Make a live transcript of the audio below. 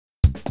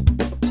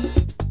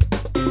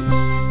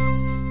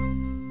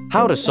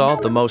How to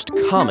solve the most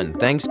common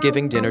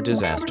Thanksgiving dinner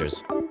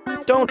disasters.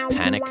 Don't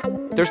panic.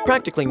 There's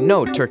practically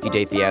no Turkey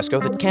Day fiasco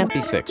that can't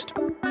be fixed.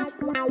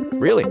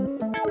 Really.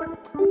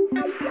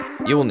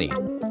 You will need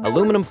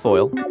aluminum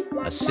foil,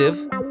 a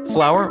sieve,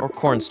 flour or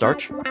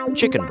cornstarch,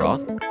 chicken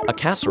broth, a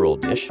casserole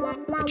dish,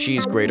 a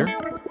cheese grater,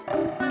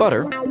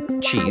 butter,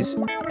 cheese,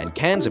 and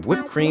cans of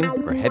whipped cream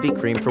or heavy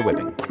cream for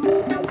whipping.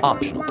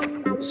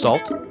 Optional: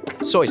 salt,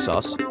 soy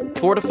sauce,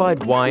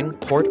 fortified wine,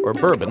 port, or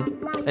bourbon,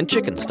 and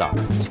chicken stock.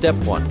 Step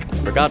 1.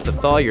 Forgot to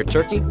thaw your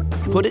turkey?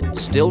 Put it,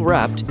 still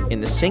wrapped, in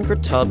the sink or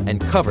tub and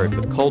covered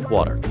with cold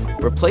water.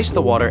 Replace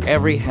the water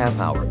every half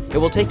hour. It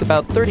will take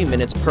about 30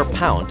 minutes per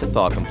pound to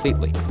thaw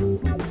completely.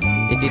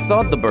 If you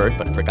thawed the bird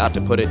but forgot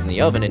to put it in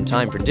the oven in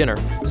time for dinner,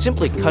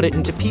 simply cut it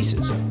into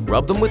pieces,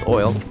 rub them with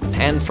oil,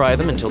 pan fry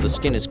them until the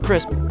skin is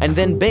crisp, and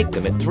then bake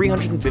them at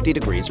 350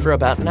 degrees for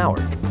about an hour.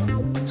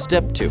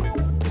 Step 2.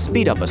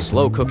 Speed up a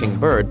slow-cooking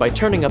bird by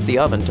turning up the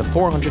oven to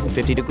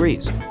 450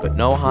 degrees, but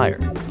no higher.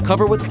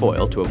 Cover with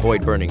foil to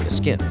avoid burning the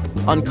skin.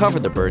 Uncover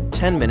the bird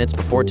 10 minutes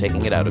before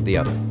taking it out of the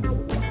oven.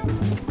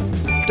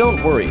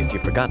 Don't worry if you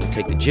forgot to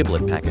take the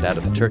giblet packet out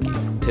of the turkey.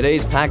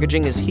 Today's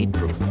packaging is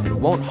heat-proof and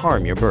won't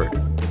harm your bird.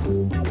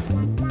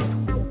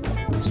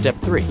 Step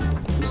 3.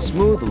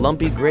 Smooth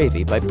lumpy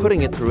gravy by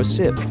putting it through a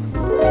sieve.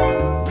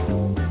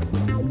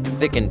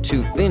 Thicken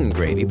too thin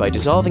gravy by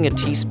dissolving a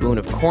teaspoon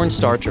of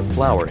cornstarch or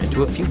flour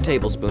into a few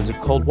tablespoons of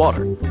cold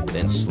water,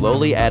 then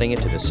slowly adding it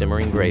to the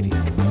simmering gravy.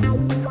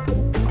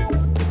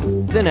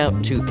 Thin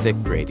out too thick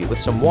gravy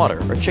with some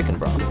water or chicken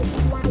broth.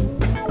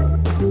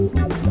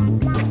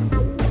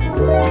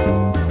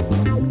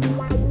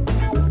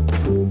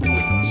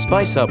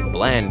 Spice up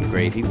bland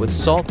gravy with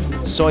salt,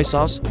 soy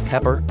sauce,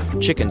 pepper,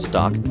 chicken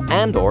stock,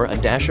 and/or a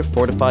dash of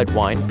fortified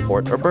wine,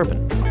 port, or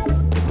bourbon.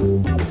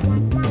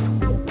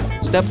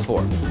 Step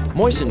 4.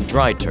 Moisten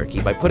dry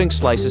turkey by putting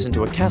slices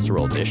into a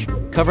casserole dish,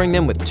 covering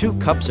them with 2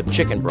 cups of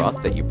chicken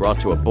broth that you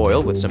brought to a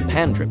boil with some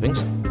pan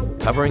drippings,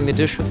 covering the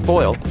dish with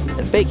foil,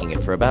 and baking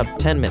it for about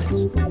 10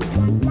 minutes.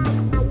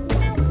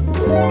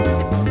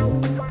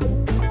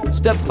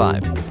 Step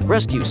 5.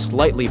 Rescue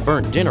slightly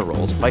burnt dinner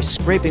rolls by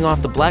scraping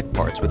off the black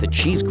parts with a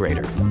cheese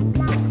grater.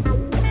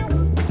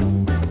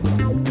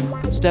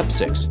 Step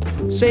 6.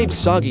 Save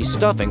soggy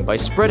stuffing by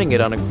spreading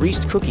it on a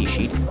greased cookie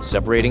sheet,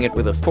 separating it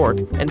with a fork,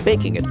 and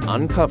baking it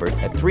uncovered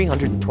at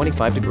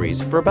 325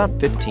 degrees for about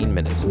 15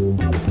 minutes.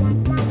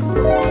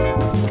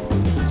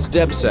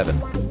 Step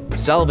 7.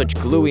 Salvage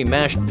gluey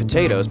mashed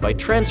potatoes by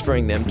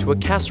transferring them to a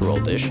casserole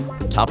dish,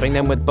 topping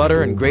them with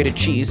butter and grated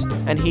cheese,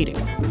 and heating.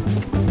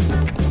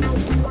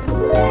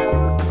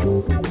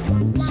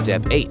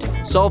 Step 8.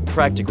 Solve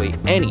practically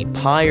any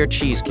pie or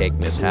cheesecake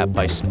mishap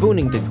by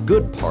spooning the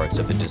good parts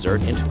of the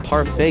dessert into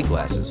parfait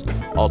glasses,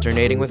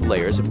 alternating with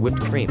layers of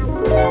whipped cream.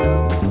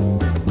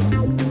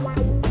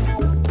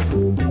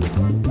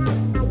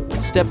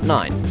 Step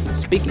 9.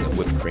 Speaking of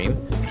whipped cream,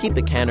 keep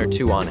a can or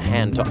 2 on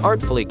hand to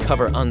artfully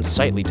cover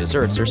unsightly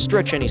desserts or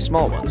stretch any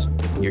small ones.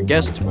 Your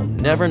guests will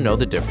never know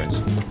the difference.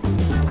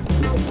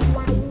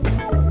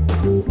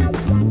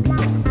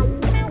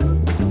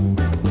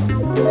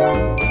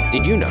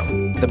 Did you know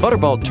the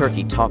Butterball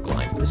Turkey Talk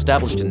Line,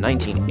 established in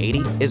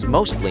 1980, is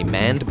mostly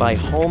manned by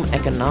home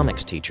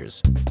economics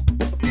teachers?